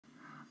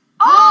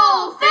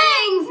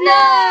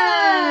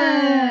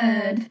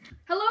Nerd!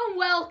 Hello and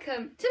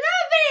welcome to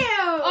another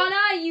video on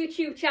our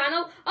YouTube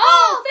channel,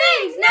 All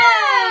Things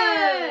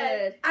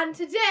Nerd! And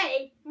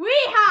today we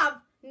have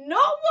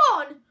not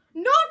one,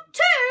 not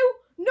two,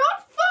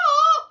 not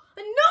four,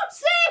 and not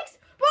six,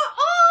 but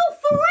all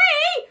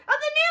three of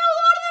the new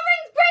Lord of the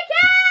Rings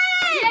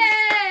Brickheadz!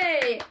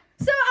 Yay!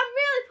 So I'm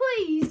really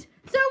pleased.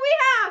 So we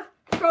have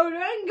Frodo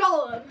and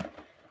Gollum,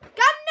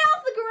 Gandalf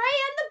the Grey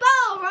and the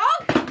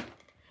Balrog,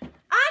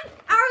 and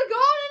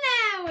Aragorn and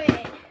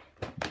Arwen.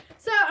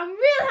 So I'm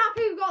really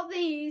happy we've got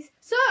these.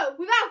 So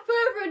without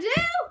further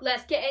ado,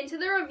 let's get into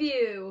the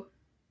review.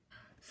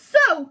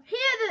 So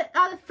here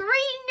are the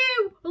three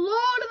new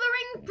Lord of the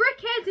Rings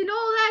Brickheadz in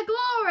all their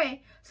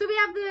glory. So we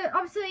have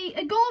obviously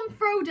Gollum and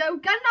Frodo,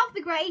 Gandalf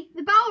the Grey,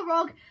 the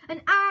Balrog,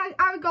 and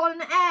Aragorn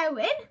and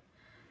Arwen.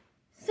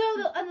 So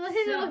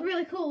they look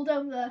really cool,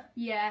 don't they?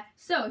 Yeah,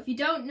 so if you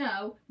don't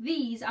know,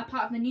 these are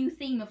part of the new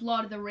theme of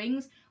Lord of the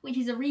Rings, which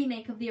is a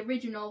remake of the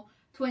original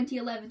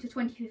 2011 to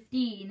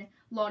 2015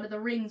 Lord of the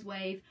Rings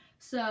wave.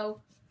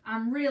 So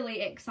I'm really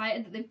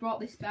excited that they've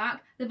brought this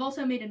back. They've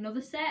also made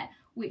another set,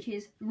 which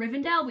is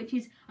Rivendell, which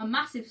is a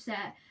massive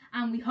set,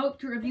 and we hope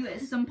to review it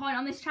at some point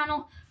on this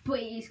channel, but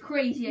it is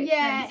crazy expensive.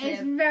 Yeah,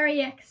 it's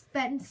very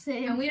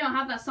expensive. And we don't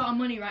have that sort of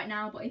money right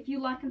now, but if you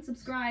like and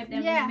subscribe,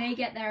 then we may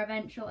get there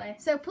eventually.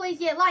 So please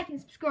like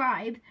and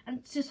subscribe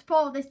and to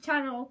support this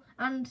channel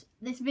and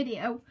this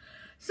video.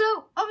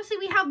 So obviously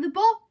we have the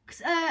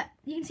box.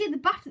 You can see at the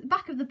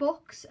back of the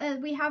box.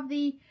 We have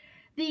the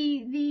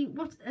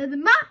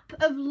map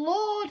of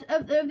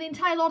the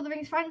entire Lord of the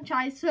Rings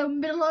franchise. So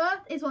Middle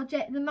Earth is what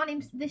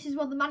this is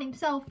what the man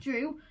himself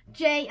drew,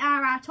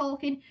 J.R.R.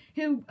 Tolkien,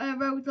 who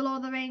wrote the Lord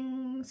of the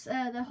Rings,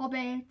 the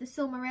Hobbit, the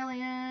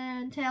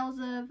Silmarillion, Tales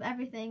of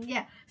everything.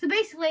 Yeah. So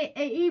basically,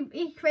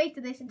 he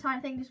created this entire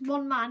thing, just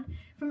one man,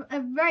 from a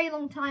very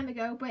long time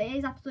ago. But it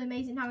is absolutely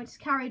amazing how it's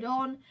carried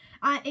on.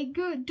 It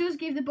does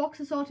give the box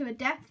a sort of a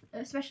depth,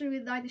 especially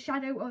with like the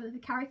shadow of the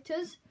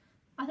characters.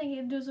 I think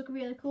it does look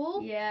really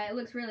cool. Yeah, it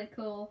looks really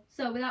cool.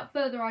 So without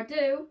further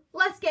ado,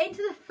 let's get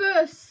into the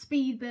first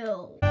speed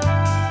build.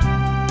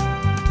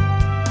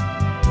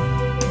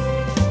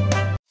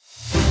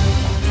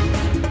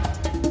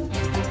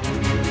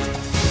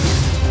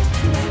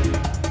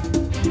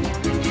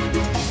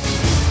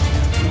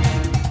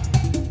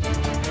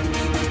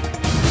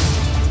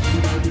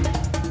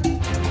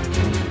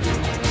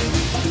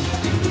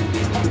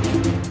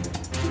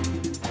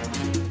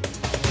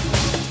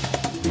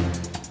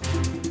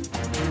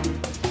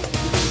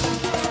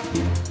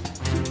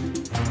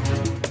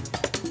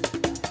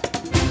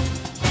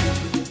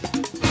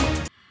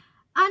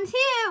 And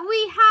here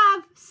we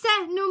have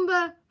set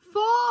number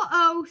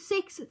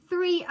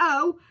 40630,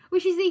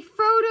 which is the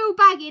Frodo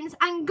Baggins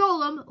and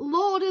Gollum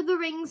Lord of the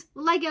Rings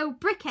Lego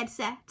Brickhead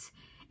set.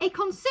 It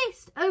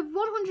consists of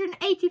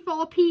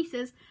 184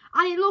 pieces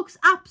and it looks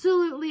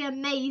absolutely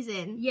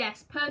amazing.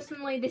 Yes,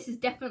 personally this is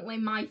definitely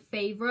my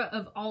favourite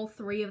of all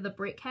three of the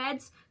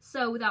Brickheadz.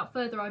 So without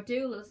further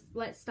ado,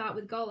 let's start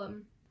with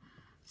Gollum.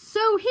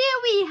 So here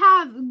we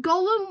have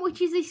Gollum,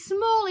 which is the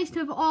smallest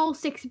of all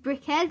 6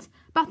 Brickheadz,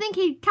 but I think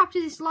he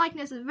captures his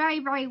likeness very,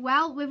 very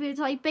well with his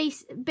like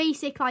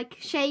basic like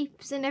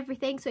shapes and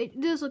everything. So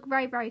it does look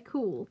very, very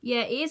cool.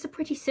 Yeah, it is a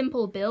pretty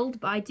simple build,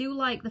 but I do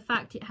like the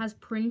fact it has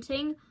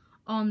printing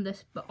on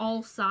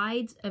all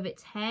sides of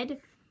its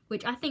head,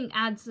 which I think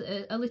adds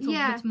a little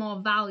bit more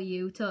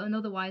value to an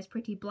otherwise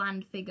pretty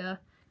bland figure.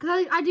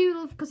 Because I do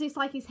love because it's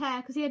like his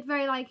hair, because he had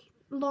very like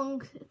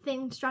long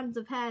thin strands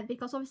of hair,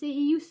 because obviously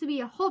he used to be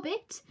a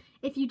hobbit,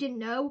 if you didn't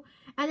know,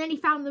 and then he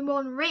found the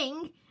one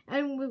ring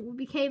and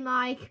became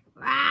like,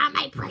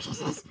 my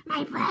preciouses,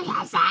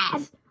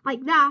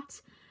 like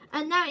that,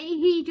 and now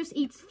he just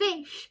eats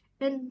fish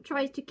and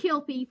tries to kill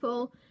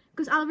people,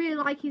 because I really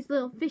like his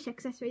little fish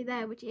accessory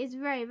there, which is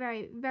very,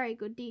 very, very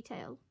good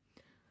detail.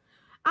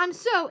 And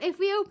so if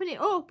we open it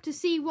up to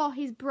see what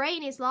his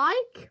brain is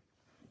like,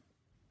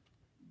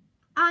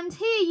 and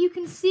here you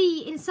can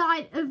see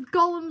inside of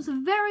Gollum's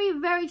very,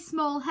 very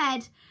small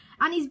head,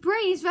 and his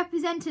brain is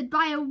represented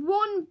by a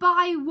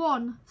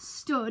 1x1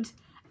 stud,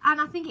 and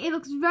I think it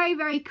looks very,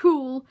 very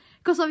cool,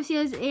 because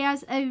obviously he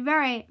has a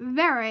very,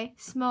 very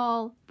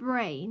small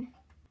brain.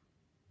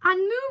 And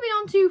moving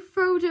on to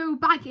Frodo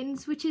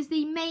Baggins, which is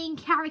the main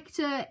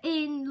character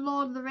in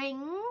Lord of the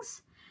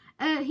Rings.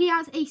 He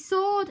has a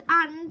sword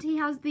and he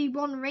has the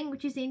one ring,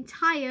 which is the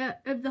entire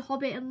of the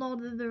Hobbit and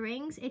Lord of the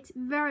Rings. It's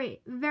very,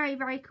 very,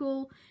 very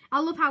cool. I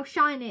love how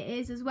shiny it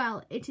is as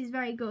well. It is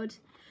very good.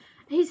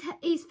 His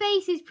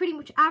face is pretty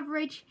much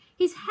average.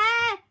 His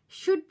hair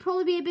should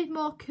probably be a bit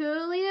more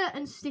curlier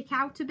and stick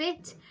out a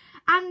bit.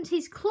 And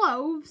his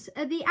clothes,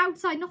 the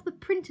outside, not the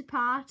printed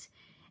part,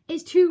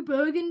 is too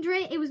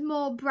burgundy. It was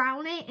more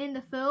browny in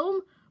the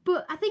film.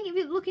 But I think if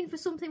you're looking for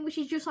something which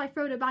is just like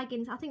Frodo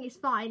Baggins, I think it's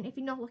fine if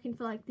you're not looking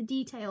for like the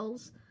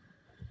details.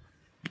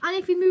 And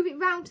if you move it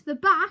round to the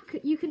back,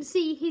 you can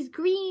see his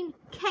green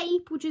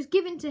cape, which was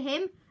given to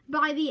him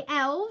by the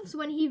elves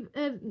when he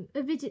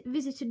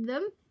visited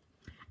them.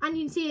 And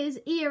you can see his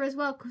ear as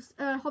well, because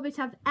hobbits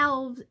have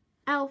elves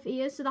elf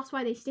ears, so that's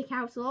why they stick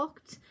out a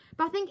lot.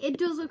 But I think it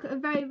does look a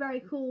very,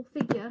 very cool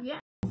figure. Yeah.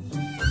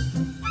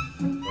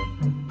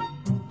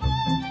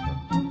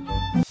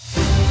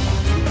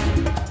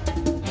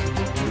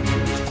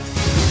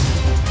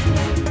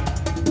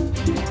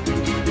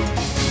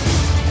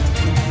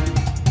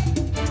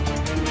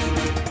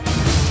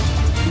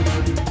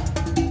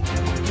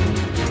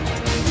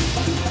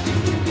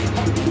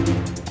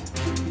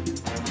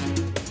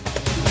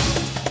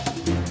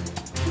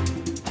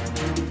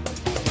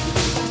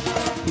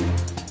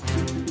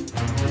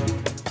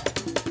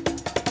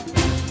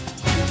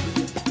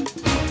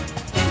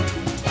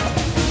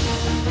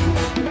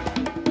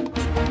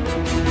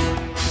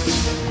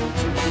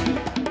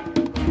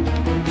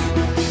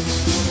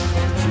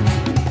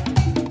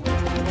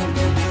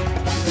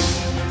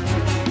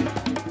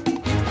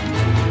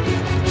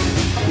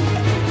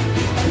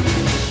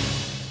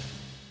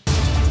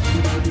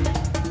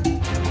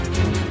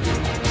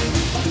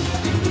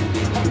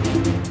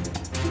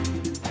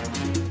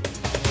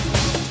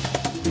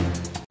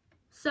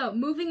 So,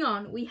 moving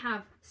on, we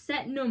have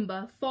set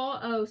number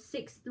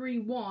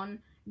 40631,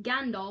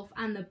 Gandalf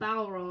and the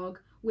Balrog,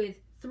 with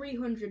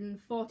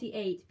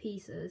 348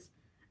 pieces.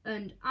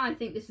 And I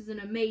think this is an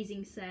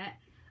amazing set.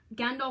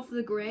 Gandalf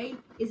the Grey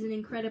is an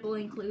incredible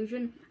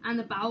inclusion, and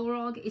the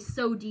Balrog is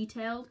so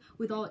detailed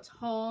with all its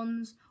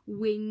horns,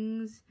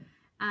 wings,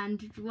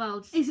 and,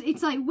 well,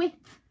 it's like whip.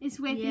 It's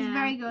whip. Yeah, it's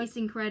very good. It's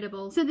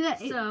incredible. So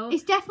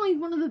it's definitely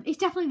it's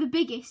definitely the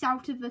biggest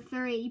out of the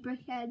 3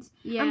 Brickheadz.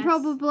 Yes. And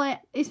probably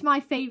it's my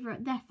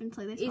favourite.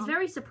 Definitely this one. It's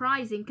very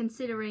surprising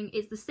considering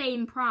it's the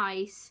same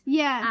price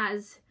Yeah.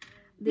 as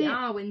the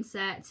Arwen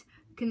set,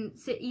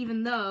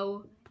 even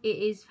though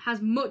it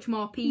has much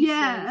more pieces.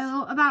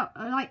 Yeah, about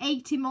like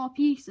 80 more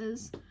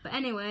pieces. But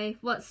anyway,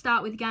 let's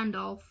start with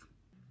Gandalf.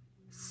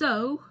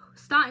 So,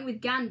 starting with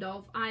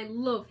Gandalf, I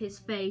love his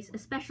face,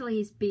 especially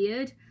his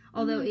beard,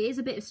 although it is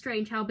a bit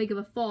strange how big of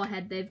a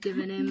forehead they've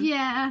given him.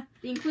 Yeah.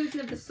 The inclusion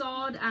of the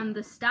sword and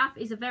the staff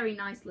is a very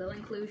nice little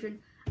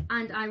inclusion,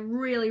 and I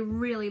really,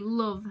 really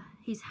love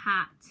his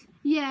hat.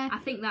 Yeah. I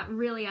think that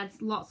really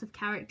adds lots of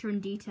character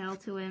and detail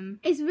to him.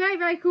 It's very,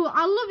 very cool.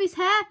 I love his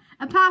hair,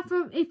 apart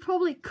from it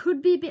probably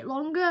could be a bit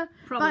longer.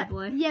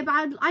 Probably.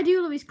 But I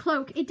do love his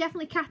cloak. It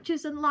definitely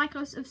catches the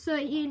likeness of Sir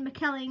Ian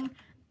McKellen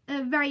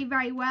very,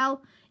 very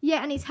well.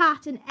 Yeah, and his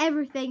hat and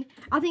everything.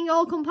 I think it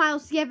all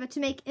compiles together to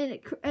make an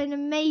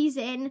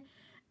amazing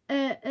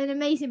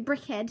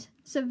Brickhead.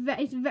 So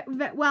it's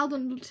very well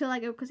done to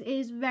Lego, because it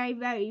is very,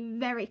 very,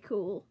 very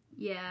cool.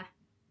 Yeah.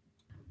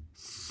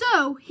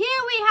 So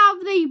here we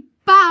have the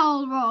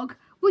Balrog,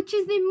 which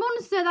is the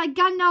monster that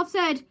Gandalf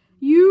said,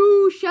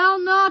 "You shall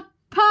not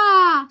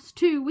pass"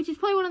 to, which is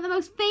probably one of the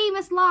most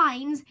famous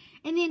lines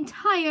in the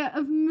entire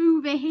of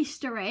movie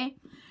history.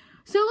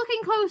 So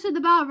looking closer at the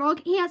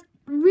Balrog, he has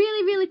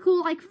really, really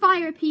cool like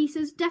fire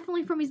pieces,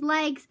 definitely from his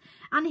legs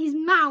and his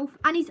mouth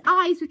and his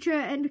eyes, which are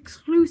an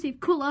exclusive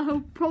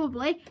colour,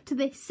 probably, to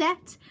this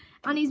set,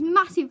 and his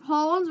massive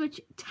horns,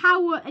 which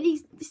tower, and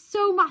he's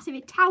so massive,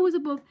 it towers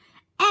above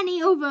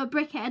any other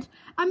Brickhead.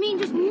 I mean,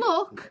 just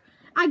look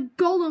at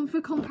Gollum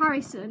for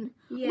comparison.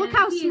 Yeah, look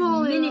how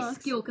small he is it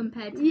minuscule looks.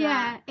 compared to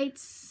Yeah, that.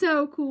 it's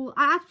so cool.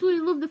 I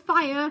absolutely love the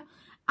fire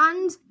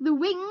and the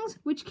wings,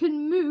 which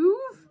can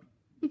move,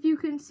 if you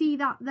can see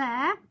that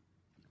there.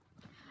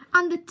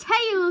 And the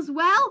tail as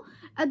well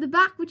at the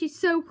back, which is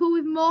so cool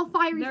with more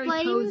fiery flames.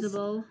 Very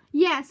poseable.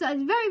 Yeah, so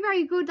it's very,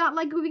 very good that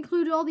like we've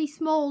included all these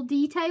small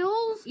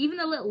details. Even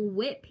the little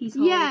whip he's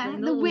holding, Yeah, the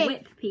little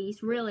whip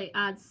piece really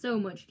adds so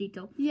much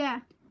detail.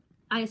 Yeah.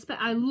 I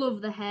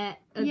love the hair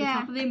at the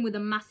top of him with a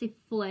massive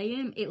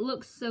flame. It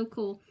looks so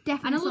cool.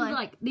 Definitely. And I love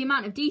like the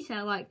amount of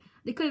detail. Like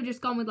they could have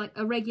just gone with like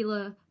a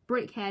regular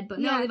Brickhead, but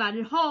no, they've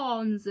added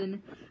horns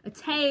and a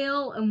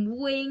tail and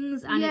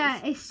wings, and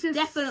it's just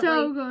definitely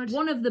so good.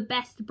 one of the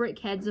best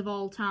Brickheads of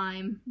all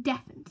time.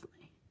 Definitely.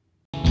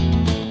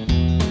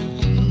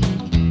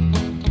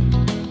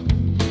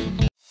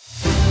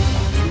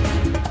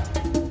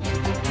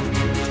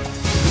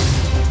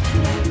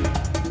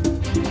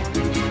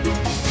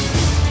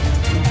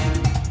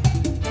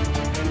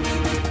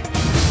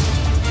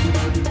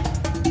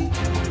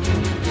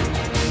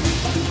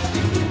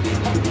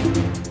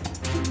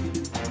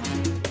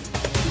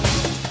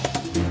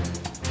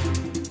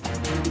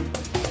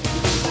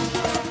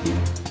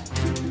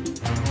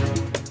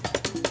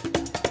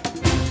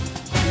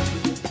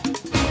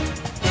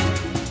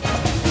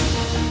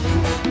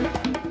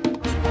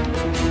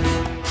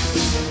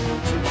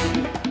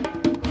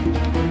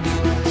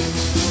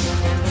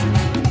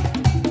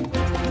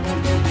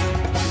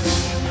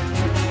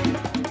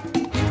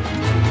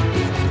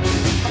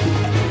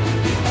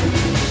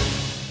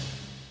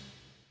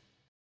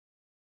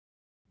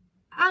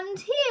 And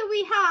here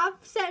we have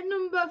set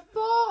number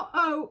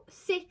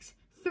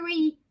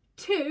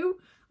 40632,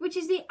 which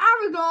is the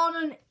Aragorn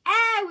and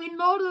Arwen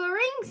Lord of the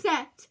Rings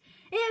set.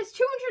 It has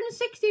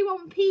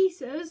 261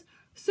 pieces,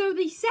 so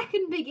the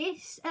second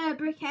biggest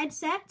Brickhead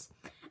set.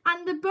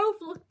 and they both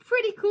look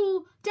pretty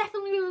cool,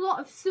 definitely with a lot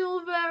of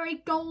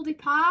silvery, goldy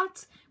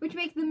parts, which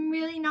make them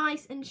really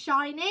nice and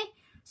shiny.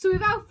 So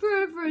without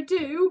further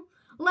ado,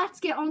 let's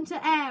get on to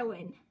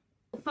Arwen.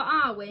 For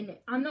Arwen,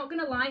 I'm not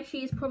gonna lie,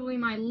 she is probably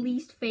my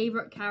least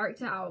favourite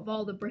character out of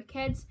all the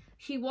Brickheadz.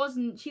 She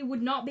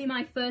would not be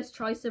my first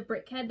choice of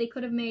Brickhead. They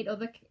could have made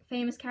other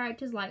famous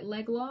characters like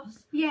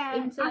Legolas.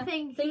 Yeah, I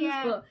think, things,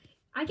 yeah. But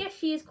I guess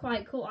she is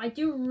quite cool. I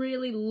do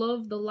really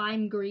love the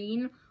lime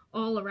green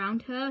all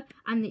around her,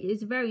 and it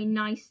is a very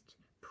nice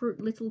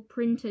little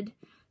printed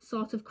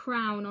sort of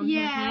crown on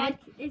her head.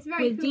 It's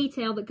very with cool.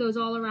 Detail that goes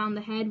all around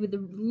the head with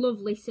the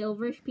lovely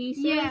silverish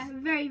pieces. Yeah,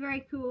 very,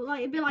 very cool.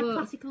 Like, it'd be like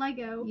classic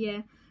Lego.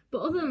 Yeah,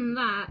 but other than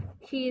that,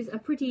 she is a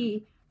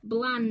pretty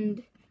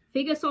bland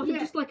figure, sort of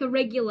just like a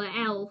regular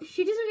elf.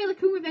 She doesn't really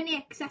come with any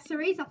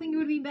accessories. I think it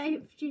would be better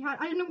if she had.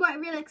 I don't know what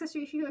real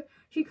accessories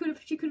she could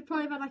have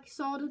probably had, like a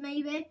sword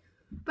maybe.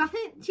 But I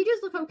think she does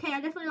look okay.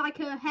 I definitely like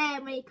her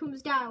hair when it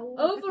comes down.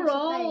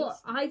 Overall,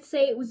 I'd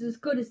say it was as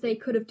good as they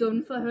could have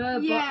done for her,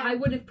 but I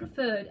would have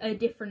preferred a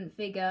different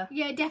figure.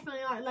 Yeah,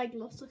 definitely like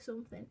Legolas or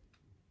something.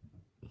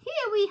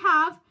 Here we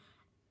have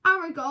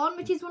Aragorn,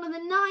 which is one of the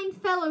 9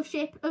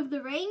 Fellowship of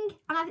the Ring,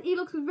 and he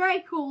looks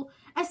very cool,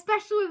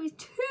 especially with his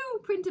 2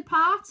 printed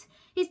parts.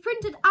 His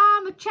printed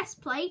armor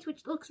chest plate,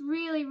 which looks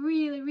really,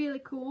 really,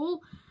 really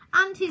cool,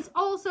 and his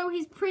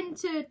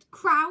printed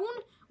crown,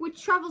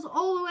 which travels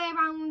all the way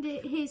around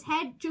his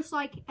head, just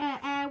like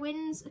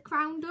Arwen's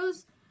crown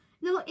does.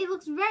 It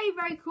looks very,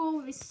 very cool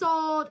with his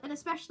sword, and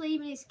especially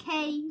even his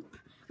cape,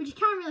 which you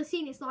can't really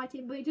see in this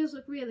lighting, but it does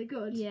look really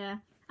good. Yeah.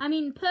 I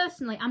mean,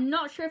 personally, I'm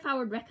not sure if I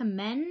would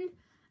recommend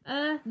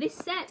this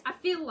set. I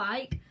feel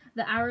like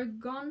the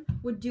Aragorn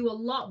would do a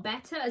lot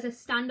better as a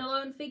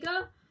standalone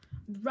figure,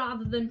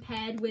 rather than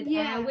paired with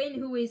Arwen,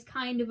 who is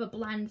kind of a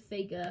bland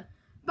figure.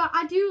 But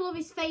I do love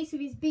his face with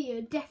his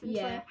beard,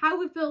 definitely. Yeah. How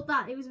we've built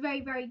that, it was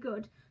very, very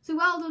good. So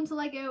well done to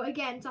Lego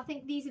again. So I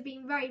think these have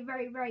been very,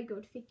 very, very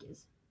good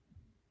figures.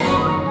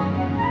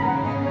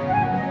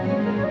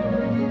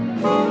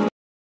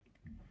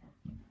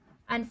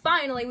 And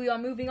finally, we are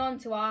moving on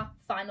to our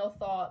final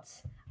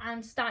thoughts.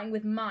 And starting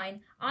with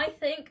mine, I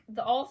think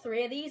that all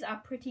 3 of these are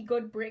pretty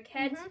good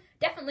Brickheads.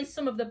 Definitely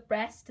some of the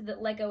best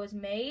that Lego has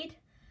made.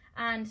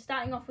 And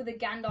starting off with the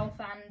Gandalf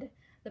and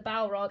the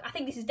Balrog, I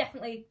think this is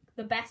definitely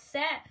the best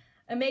set.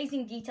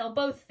 Amazing detail.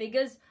 Both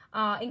figures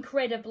are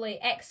incredibly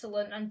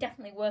excellent and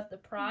definitely worth the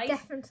price.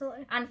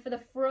 Definitely. And for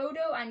the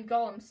Frodo and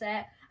Gollum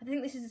set, I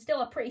think this is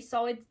still a pretty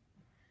solid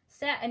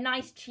set. A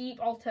nice, cheap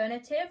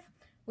alternative,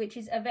 which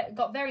is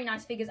got very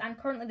nice figures and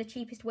currently the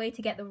cheapest way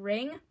to get the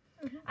ring.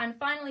 And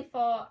finally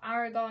for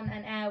Aragorn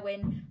and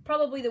Arwen,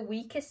 probably the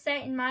weakest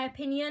set in my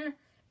opinion,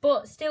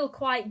 but still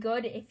quite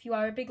good if you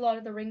are a big Lord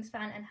of the Rings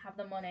fan and have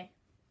the money.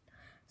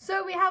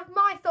 So we have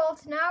my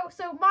thoughts now.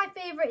 So my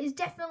favourite is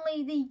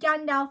definitely the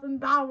Gandalf and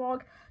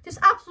Balrog. Just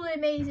absolutely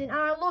amazing. And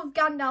I love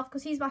Gandalf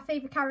because he's my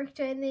favourite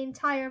character in the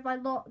entire of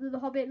The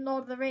Hobbit and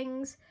Lord of the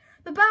Rings.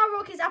 The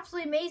Balrog is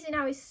absolutely amazing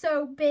how he's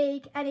so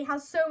big and he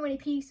has so many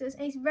pieces.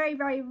 And he's very,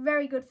 very,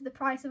 very good for the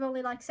price of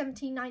only like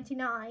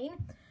 $17.99.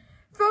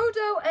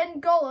 Frodo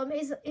and Gollum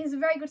is a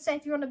very good set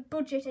if you're on a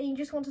budget and you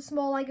just want a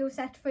small Lego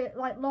set for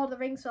like Lord of the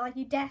Rings, for like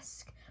your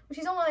desk, which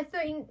is only like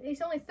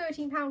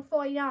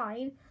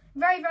 £13.49.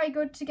 Very, very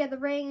good to get the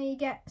ring, and you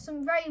get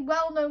some very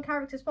well-known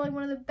characters, probably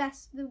one of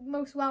the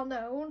most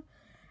well-known.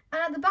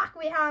 And at the back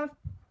we have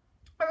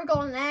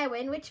Aragorn and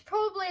Arwen, which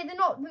probably they're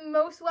not the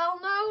most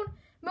well-known.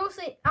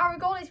 Mostly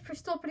Aragorn is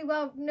still pretty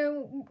well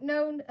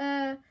known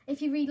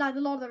if you read like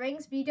the Lord of the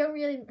Rings, but you don't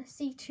really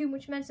see too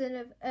much mention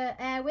of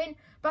Arwen.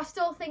 But I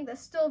still think they're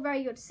still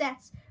very good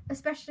sets,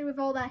 especially with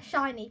all their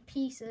shiny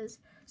pieces.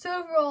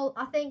 So overall,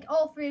 I think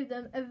all 3 of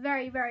them are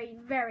very, very,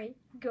 very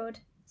good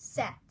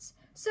sets.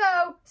 So,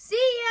 see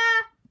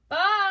ya!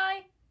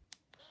 Bye!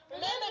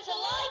 Remember to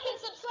like and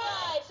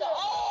subscribe so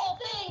all